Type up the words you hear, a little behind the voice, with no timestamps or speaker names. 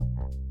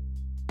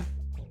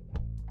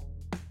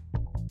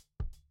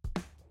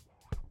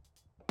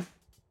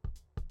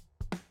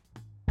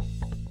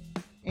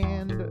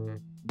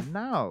And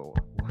now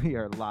we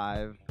are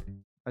live.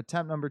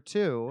 Attempt number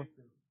 2.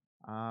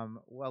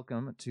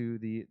 Welcome to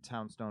the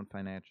Townstone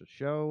Financial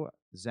Show.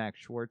 Zach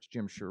Schwartz,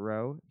 Jim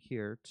Chereau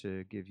here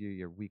to give you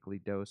your weekly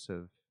dose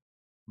of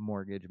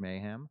mortgage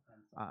mayhem.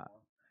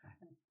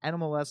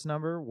 NMLS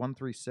number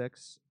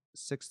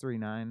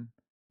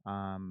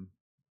 136639.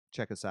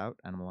 Check us out,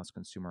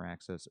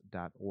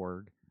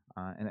 nmlsconsumeraccess.org.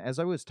 And as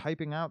I was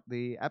typing out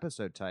the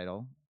episode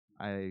title,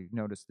 I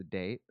noticed the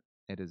date.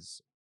 It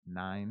is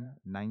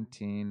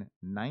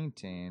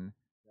 9/19/19,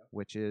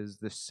 which is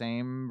the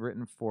same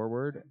written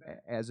forward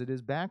as it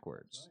is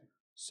backwards.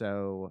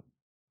 So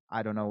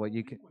I don't know what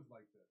you can.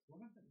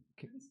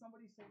 Didn't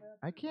somebody say that?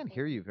 I can't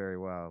hear you very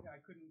well. Yeah, I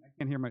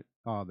can't hear my.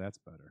 Oh, that's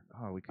better.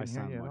 Oh, we I can hear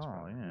sound you at much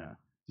all. better. Yeah.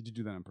 Did you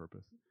do that on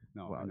purpose?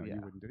 No, Well, I know yeah.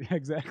 you wouldn't do. Yeah,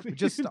 exactly.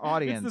 Just the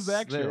audience. It's the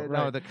Zach show,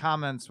 No, right. the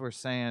comments were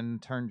saying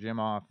turn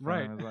Jim off.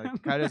 Right. I was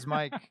like, cut his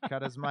mic.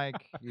 Cut his mic.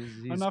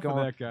 He's Enough going,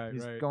 of that guy.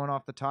 He's right. going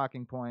off the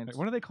talking points.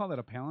 What do they call that?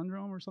 A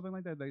palindrome or something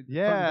like that?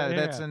 Yeah,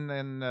 that's yeah.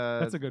 in.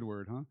 That's a good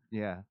word, huh?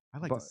 Yeah. I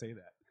like to say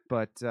that.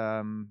 But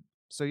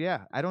so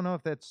yeah, I don't know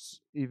if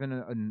that's even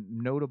a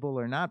notable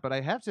or not, but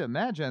I have to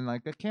imagine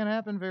like that can't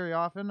happen very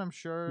often. I'm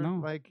sure. No,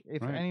 Like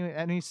if right.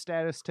 any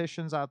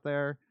statisticians out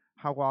there,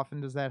 how often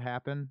does that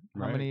happen?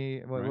 How Right, many?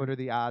 What right. are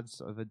the odds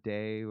of a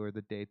day where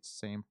the date's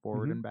same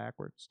forward Mhm. and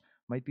backwards?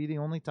 Might be the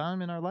only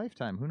time in our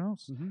lifetime. Who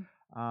knows?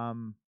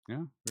 Mm-hmm.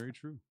 Yeah, very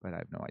true. But I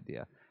have no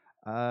idea.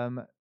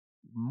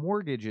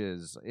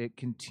 Mortgages. It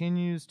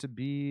continues to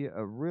be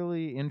a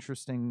really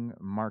interesting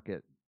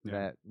market Yeah.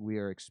 that we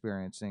are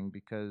experiencing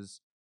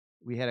because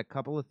we had a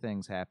couple of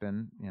things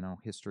happen.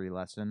 History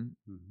lesson.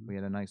 Mm-hmm. We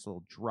had a nice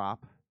little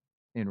drop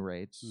in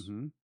rates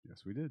Mm-hmm.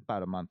 Yes, we did.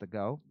 about a month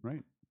ago,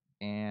 Right.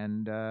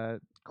 and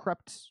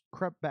crept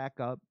back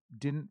up.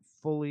 Didn't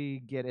fully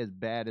get as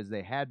bad as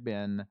they had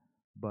been,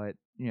 but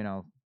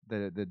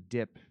the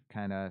dip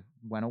kind of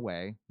went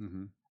away.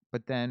 Mm-hmm.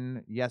 But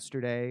then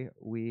yesterday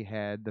we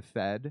had the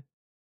Fed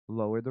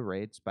lower the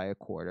rates by a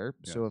quarter.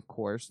 Yes. So of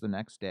course the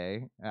next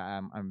day,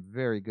 I'm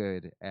very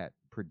good at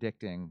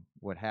predicting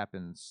what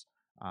happens.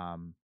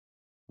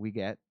 We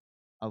get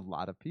a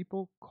lot of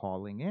people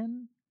calling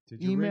in,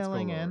 Did your rates go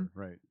emailing lower? in.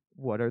 Right.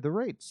 What are the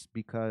rates?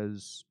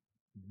 Because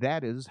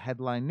that is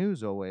headline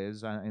news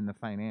always in the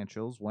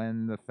financials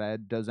when the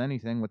Fed does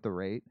anything with the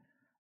rate.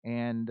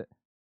 And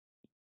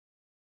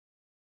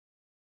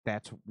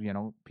that's,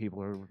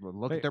 people are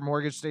look at their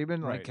mortgage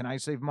statement, like, right. can I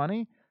save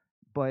money?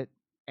 But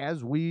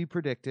as we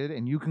predicted,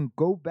 and you can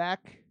go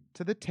back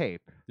to the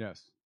tape,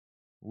 Yes.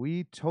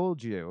 we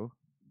told you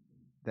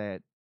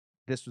that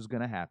this was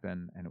going to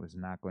happen and it was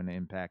not going to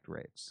impact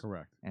rates.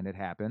 Correct. And it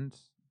happened,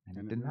 and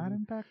it did not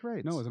impact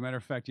rates. No, as a matter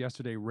of fact,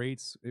 yesterday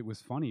rates, it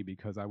was funny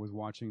because I was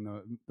watching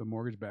the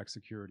mortgage-backed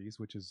securities,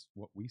 which is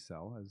what we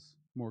sell as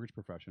mortgage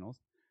professionals.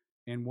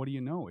 And what do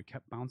you know? It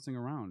kept bouncing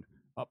around.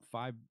 Up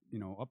 5,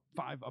 up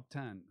 5, up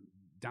 10,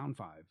 down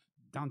 5,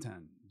 down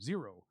 10,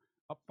 0,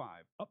 up 5,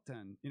 up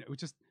 10. It was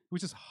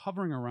just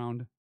hovering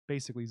around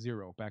basically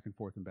 0, back and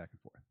forth and back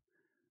and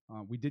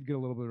forth. We did get a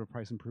little bit of a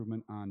price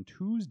improvement on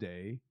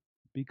Tuesday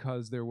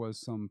because there was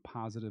some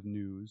positive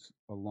news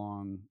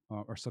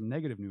or some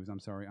negative news, on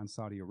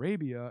Saudi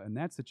Arabia and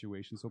that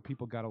situation. So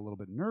people got a little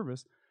bit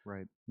nervous.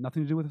 Right.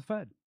 Nothing to do with the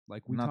Fed,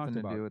 like we talked about.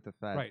 Nothing to do with the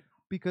Fed. Right.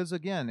 Because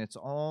again, it's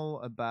all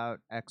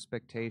about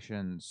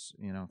expectations.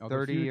 Of the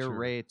 30-year future.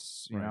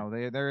 rates.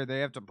 Right. They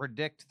have to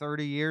predict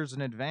 30 years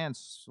in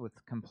advance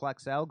with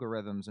complex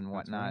algorithms and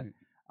whatnot. That's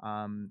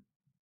right.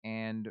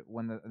 And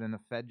then the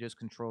Fed just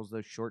controls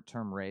those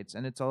short-term rates,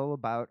 and it's all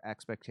about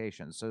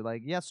expectations. So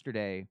like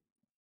yesterday,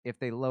 if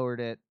they lowered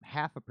it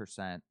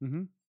 0.5%,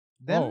 Mm-hmm.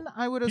 then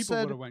I would have People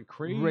said would have went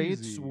crazy.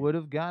 rates would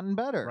have gotten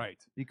better. Right.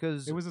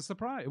 Because It was a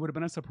surprise. It would have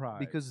been a surprise.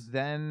 because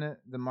then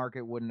the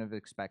market wouldn't have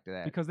expected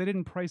that. Because they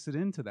didn't price it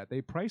into that.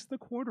 They priced the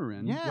quarter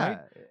in. Yeah. Right?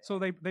 So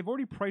they've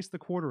already priced the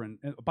quarter in.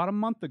 About a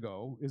month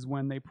ago is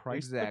when they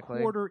priced Exactly.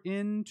 the quarter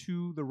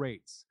into the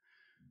rates.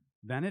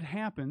 Then it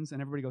happens and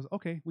everybody goes,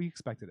 okay, we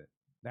expected it.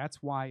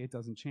 That's why it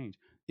doesn't change.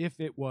 If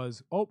it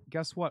was,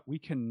 guess what? We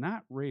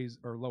cannot raise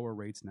or lower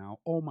rates now.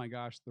 Oh my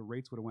gosh, the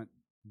rates would have went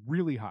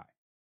really high.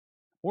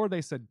 Or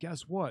they said,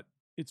 guess what?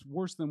 It's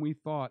worse than we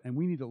thought and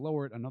we need to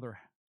lower it another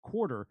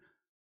quarter.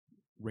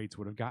 Rates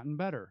would have gotten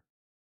better.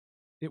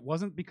 It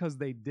wasn't because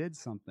they did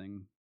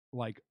something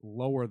like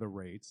lower the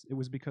rates. It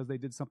was because they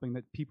did something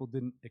that people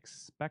didn't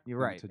expect You're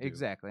them right, to do.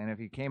 exactly. And if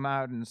you came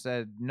out and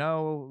said,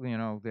 no,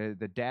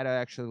 the data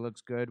actually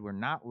looks good, we're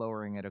not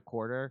lowering it a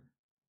quarter,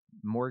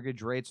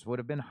 mortgage rates would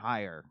have been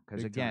higher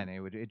because Big again,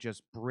 time. it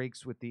just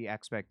breaks with the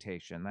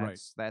expectation. Right.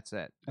 That's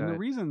it. And the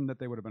reason that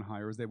they would have been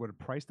higher is they would have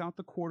priced out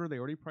the quarter they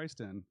already priced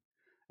in,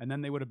 and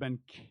then they would have been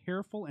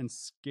careful and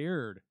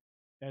scared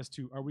as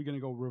to, are we going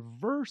to go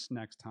reverse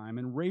next time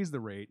and raise the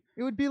rate?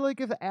 It would be like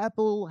if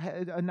Apple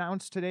had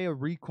announced today a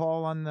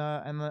recall on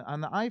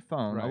the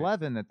iPhone Right.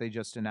 11 that they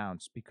just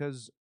announced,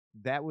 because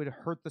that would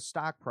hurt the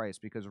stock price,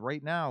 because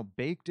right now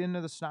baked into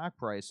the stock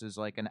price is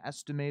like an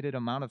estimated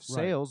amount of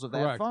sales of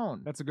that Correct.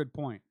 phone. That's a good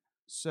point.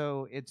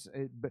 So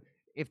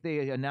if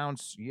they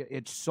announce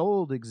it's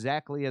sold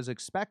exactly as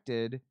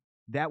expected,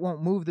 that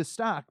won't move the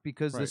stock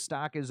because the Right.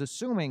 stock is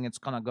assuming it's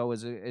going to go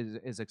as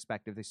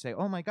expected. If they say,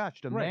 "Oh my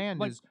gosh, demand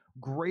Like, is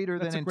greater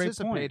that's than a great point.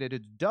 anticipated.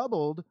 It's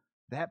doubled."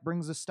 That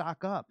brings the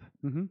stock up.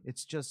 Mm-hmm.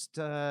 It's just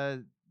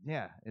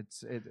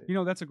it's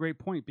That's a great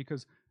point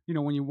because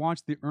when you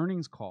watch the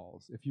earnings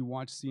calls, if you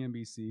watch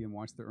CNBC and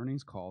watch the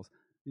earnings calls,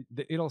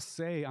 it'll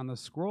say on the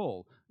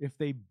scroll if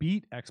they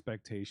beat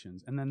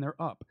expectations and then they're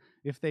up.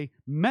 If they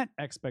met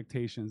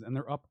expectations and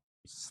they're up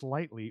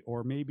slightly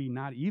or maybe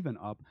not even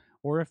up,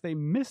 or if they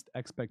missed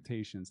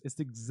expectations, it's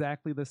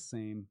exactly the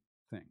same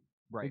thing.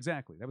 right.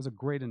 Exactly. That was a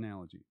great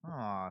analogy.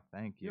 Oh,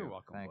 thank you. You're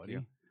welcome, thank buddy.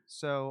 you.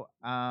 So,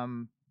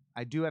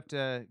 I do have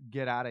to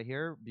get out of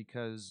here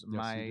because Yes, you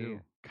my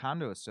do.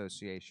 condo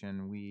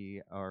association,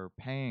 we are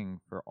paying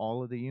for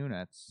all of the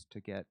units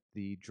to get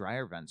the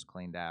dryer vents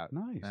cleaned out.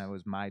 Nice. That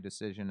was my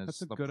decision as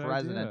That's a the good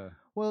president. idea.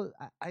 Well,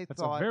 I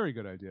That's thought a very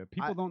good idea.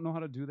 People don't know how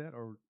to do that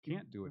or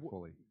can't do it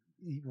fully.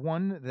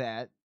 one,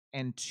 that,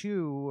 and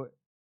two,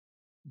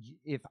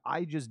 if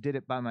I just did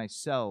it by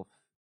myself,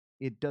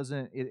 it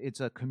doesn't. It's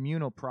a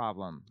communal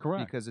problem,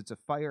 Correct. Because it's a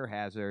fire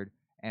hazard,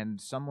 and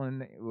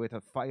someone with a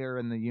fire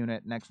in the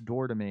unit next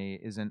door to me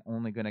isn't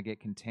only going to get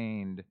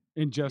contained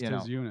in just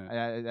his unit.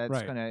 That's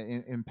Right. going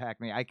to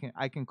impact me. I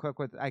can cook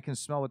I can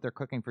smell what they're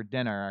cooking for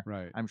dinner.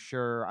 Right. I'm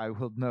sure I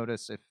will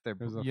notice if their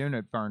There's a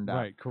unit burned up.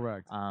 Right.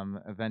 Correct.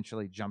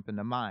 Eventually jump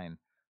into mine.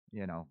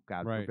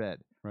 God Right.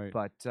 forbid. Right.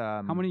 But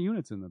how many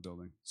units in the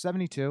building?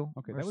 72.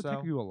 Okay, or that would so.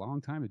 take you a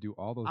long time to do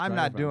all those. I'm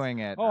not doing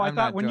it. Oh, I I'm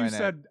thought not when you doing it.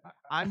 said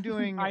I'm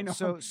doing. I know.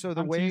 So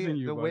the I'm way teasing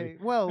you, the buddy. way.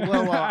 Well,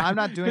 I'm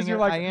not doing you're it.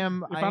 like, I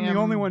am. If I I'm am, the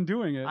only one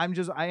doing it,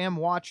 I am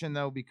watching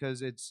though,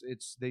 because it's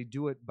they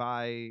do it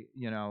by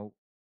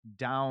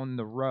down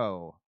the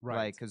row, right?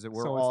 Like, because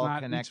we're so all it's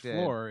not connected. Each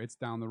floor, it's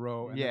down the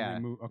row. And yeah.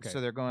 Then they move. Okay.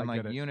 So they're going I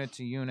like get it. unit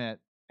to unit,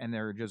 and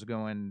they're just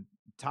going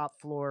top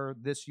floor,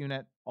 this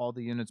unit, all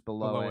the units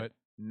below it.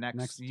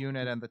 Next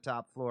unit and the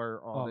top floor,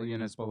 all the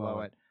units below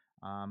it.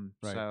 Right.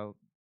 So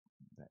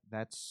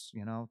that's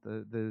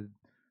the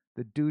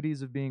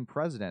duties of being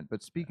president.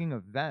 But speaking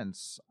of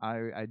vents,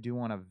 I do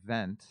want to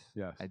vent.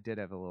 Yes. I did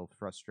have a little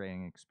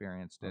frustrating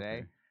experience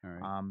today.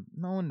 Okay. All right.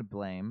 No one to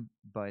blame,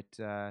 but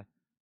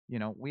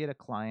we had a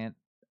client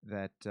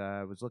that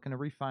was looking to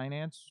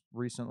refinance,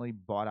 recently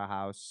bought a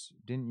house,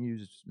 didn't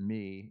use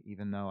me,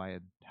 even though I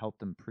had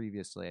helped him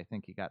previously. I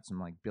think he got some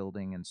like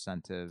building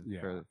incentive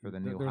for the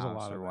new There's house a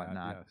lot or of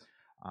whatnot. That,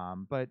 yes.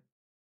 But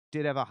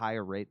did have a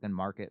higher rate than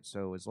market,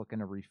 so was looking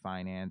to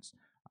refinance.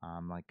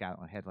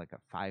 Had like a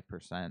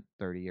 5%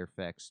 30-year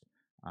fixed.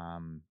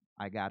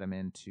 I got him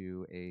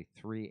into a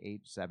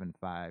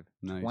 3.875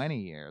 Nice.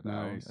 20-year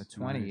though. Nice. A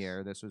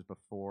 20-year. This was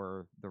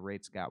before the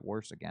rates got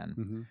worse again.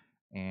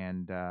 Mm-hmm.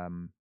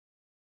 And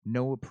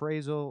no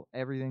appraisal,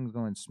 everything's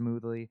going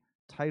smoothly.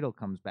 Title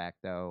comes back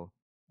though,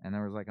 and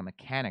there was like a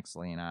mechanics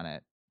lien on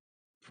it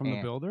From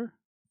the builder?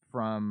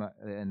 From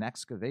an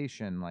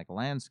excavation, like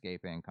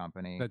landscaping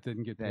company that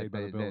didn't get paid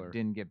by the builder. That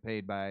didn't get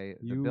paid by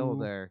the You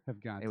builder. have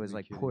got it was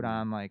like kidding put me.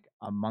 on like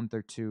a month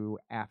or two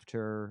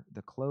after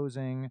the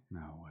closing.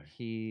 No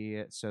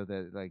way. So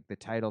the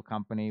title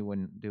company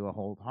wouldn't do a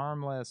hold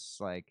harmless.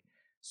 Like,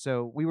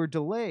 so we were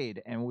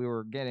delayed, and we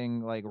were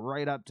getting like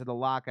right up to the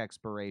lock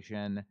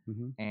expiration,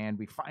 Mm-hmm. and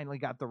we finally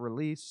got the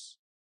release,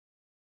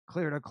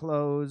 clear to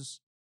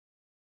close.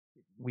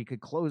 We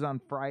could close on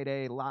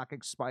Friday. Lock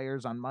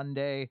expires on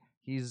Monday.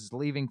 He's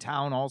leaving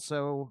town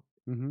also,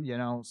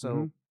 Mm-hmm.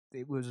 so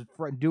it was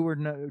do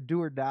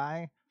or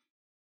die.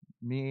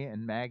 Me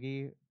and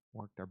Maggie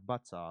worked our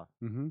butts off,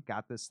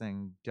 got this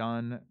thing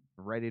done,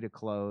 ready to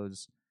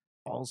close,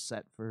 all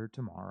set for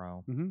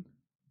tomorrow. Mm-hmm.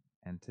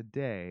 And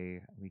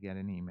today we get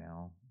an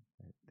email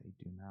that they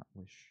do not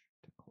wish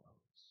to close.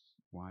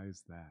 Why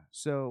is that?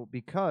 So,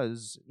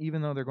 because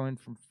even though they're going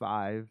from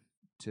 5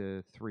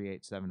 to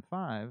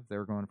 3.875,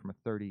 they're going from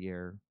a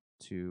 30-year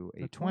to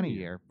a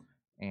 20-year,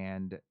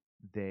 and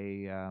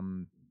they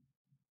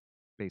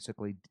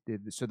basically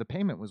did. So the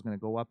payment was going to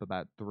go up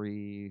about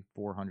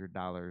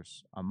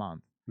 $400 a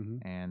month,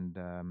 and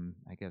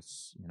I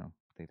guess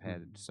they've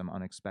had some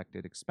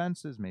unexpected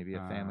expenses, maybe a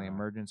family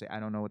emergency. I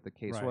don't know what the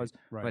case was,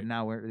 but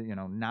now we're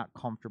not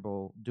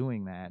comfortable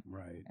doing that,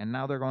 right? And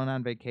now they're going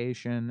on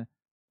vacation.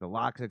 The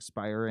lock's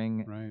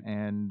expiring, right?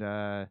 And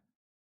a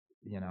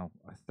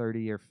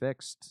 30-year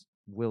fixed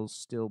will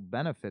still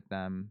benefit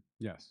them.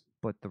 Yes.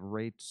 But the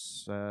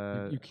rates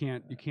you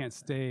can't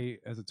stay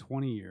as a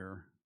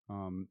 20-year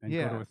and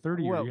go to a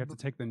 30-year. Well, you have to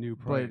take the new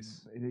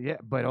price.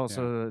 But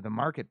also the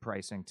market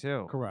pricing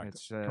too. Correct.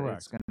 It's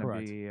going to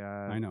be.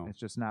 I know. It's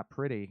just not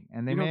pretty,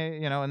 and they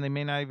and they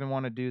may not even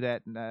want to do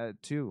that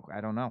too. I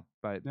don't know,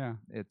 but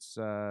it's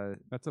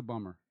that's a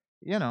bummer.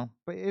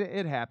 But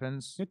it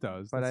happens. It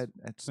does. But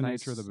it's the nice.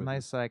 Nature of the business.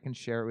 Nice I can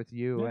share it with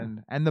you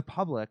and the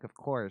public, of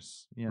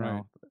course.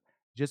 Right.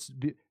 Just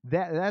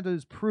that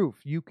is proof.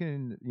 You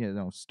can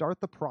start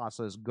the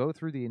process, go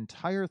through the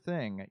entire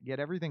thing, get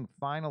everything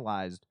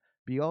finalized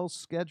be all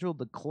scheduled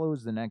to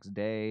close the next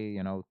day,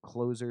 you know,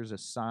 closers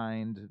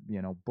assigned,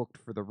 you know, booked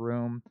for the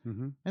room,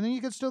 Mm-hmm. and then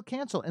you can still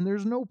cancel, and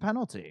there's no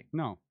penalty.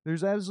 No,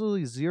 There's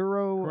absolutely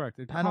zero correct.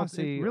 It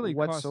penalty really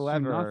costs you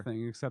whatsoever.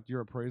 nothing except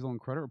your appraisal and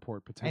credit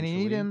report And potentially.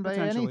 he didn't pay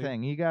potentially.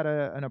 anything. He got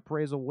an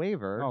appraisal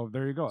waiver. Oh,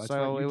 there you go. That's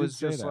So right. it You was did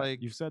say just that.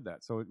 like, you said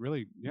that. So it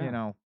really, yeah. you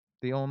know,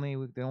 the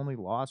only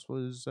loss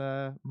was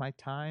my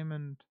time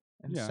and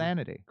Yeah,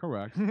 sanity.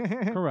 Correct.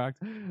 Correct.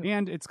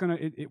 And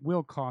it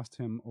will cost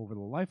him over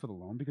the life of the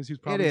loan because he's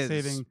probably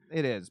saving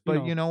It is.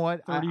 But you know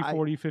what?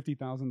 $30,000, $40,000,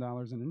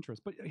 $50,000 in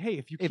interest. But hey,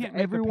 if you can't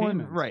make everyone,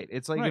 the payment, right?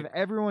 It's like right. if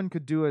everyone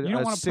could do You don't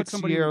a wanna put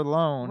somebody 6-year in-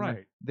 loan,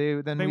 right.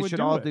 then They we would should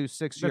do all it. do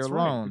 6-year That's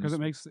right, loans.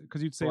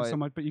 because you'd save so But-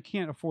 much, but you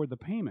can't afford the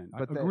payment.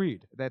 But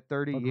Agreed. That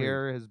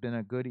 30-year has been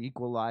a good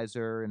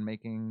equalizer in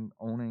making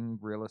owning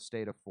real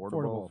estate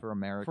affordable for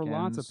Americans, for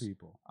lots of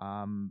people.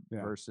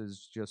 Yeah.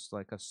 versus just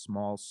like a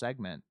small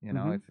segment. You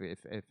know,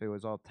 if it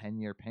was all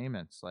 10-year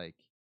payments, like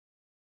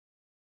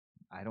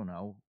I don't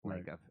know,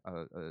 like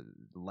a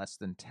less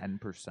than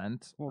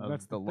 10% Well, of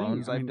that's the the thing.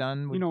 loans I I've mean,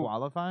 done would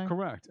qualify.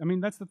 Correct. I mean,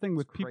 that's the thing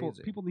with It's people.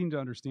 crazy. People need to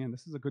understand.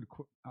 This is a good.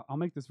 I'll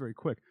make this very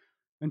quick.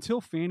 Until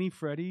Fannie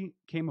Freddie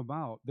came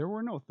about, there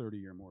were no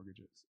 30-year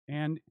mortgages,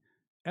 and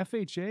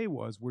FHA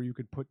was where you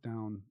could put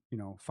down,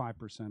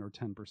 5% or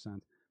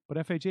 10%.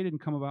 But FHA didn't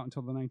come about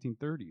until the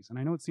 1930s, and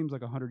I know it seems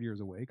like 100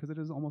 years away because it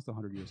is almost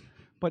 100 years.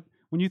 But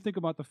when you think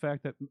about the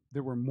fact that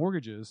there were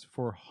mortgages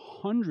for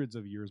hundreds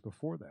of years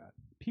before that,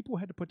 people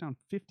had to put down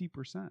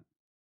 50%,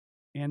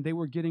 and they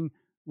were getting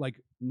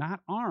like not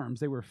arms;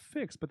 they were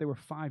fixed, but they were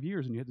 5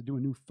 years, and you had to do a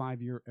new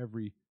 5-year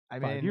every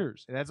 5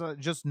 years. That's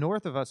just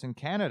north of us in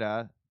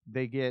Canada.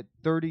 They get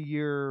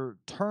 30-year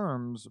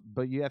terms,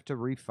 but you have to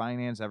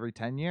refinance every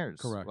 10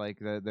 years. Correct. Like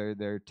they're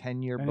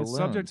 10-year And balloons. it's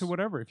subject to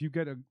whatever. If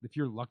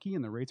you're lucky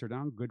and the rates are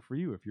down, good for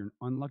you. If you're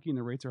unlucky and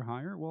the rates are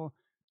higher, well,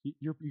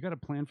 you got to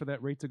plan for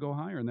that rate to go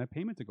higher and that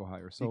payment to go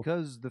higher. So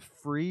because the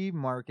free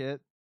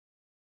market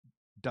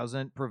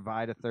doesn't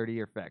provide a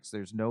 30-year fix.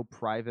 There's no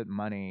private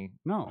money.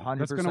 No, 100%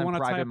 that's going to want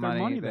to tie private up their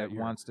money that year.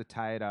 wants to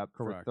tie it up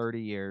Correct. for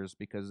 30 years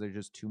because there's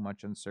just too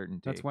much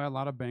uncertainty. That's why a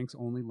lot of banks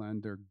only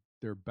lend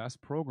their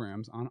best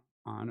programs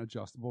on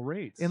adjustable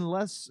rates.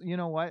 Unless, you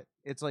know what?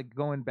 It's like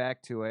going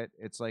back to it.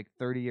 It's like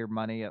 30-year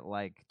money at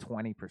like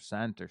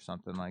 20% or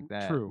something like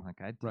that. True.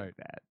 Like I'd take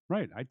that.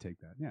 Right, I'd take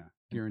that. Yeah,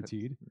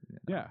 guaranteed.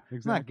 Yeah, exactly.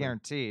 It's not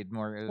guaranteed.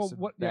 More it's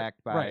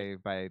backed by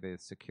the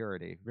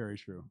security. Very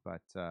true.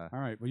 But all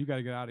right, well, you got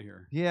to get out of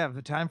here. Yeah,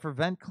 the time for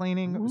vent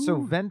cleaning. Woo. So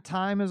vent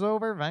time is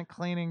over. Vent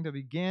cleaning to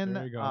begin.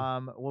 There you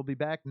go. We'll be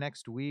back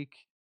next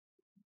week.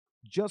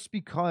 Just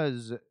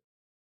because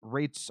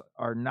rates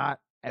are not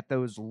at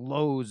those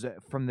lows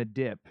from the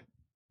dip,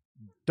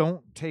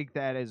 don't take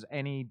that as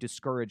any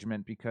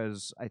discouragement,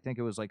 because I think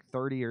it was like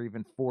 30 or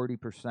even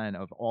 40%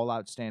 of all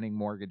outstanding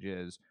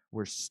mortgages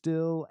were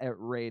still at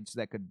rates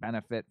that could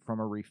benefit from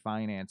a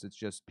refinance. It's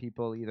just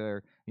people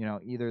either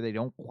they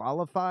don't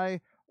qualify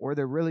or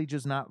they're really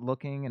just not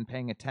looking and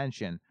paying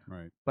attention.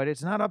 Right. But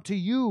it's not up to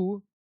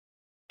you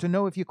to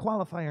know if you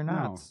qualify or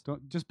not. No,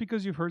 don't, just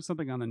because you've heard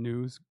something on the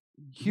news,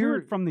 hear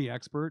it from the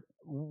expert.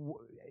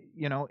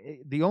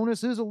 The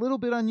onus is a little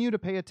bit on you to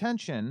pay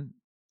attention.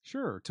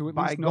 Sure, to at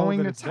by least know going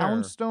that to it's there.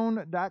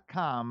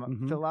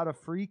 townstone.com, fill out a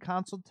free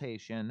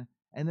consultation,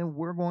 and then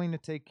we're going to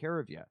take care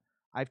of you.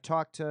 I've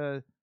talked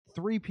to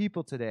 3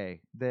 people today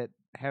that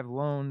have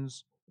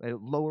loans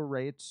at lower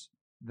rates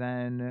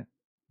than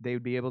they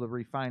would be able to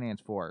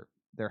refinance for.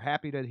 They're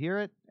happy to hear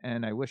it,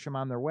 and I wish them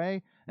on their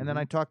way. And then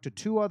I talked to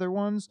 2 other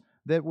ones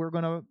that we're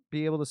going to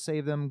be able to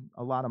save them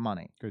a lot of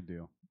money. Good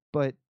deal.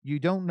 But you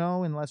don't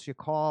know unless you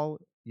call.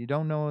 You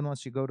don't know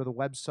unless you go to the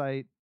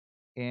website.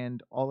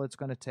 And all it's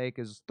going to take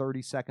is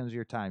 30 seconds of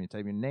your time. You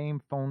type your name,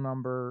 phone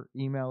number,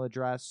 email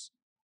address,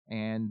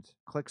 and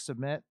click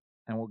submit,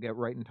 and we'll get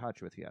right in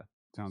touch with you.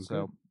 Sounds good.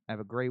 So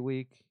have a great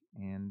week,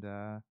 and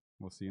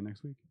we'll see you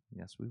next week.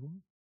 Yes, we will.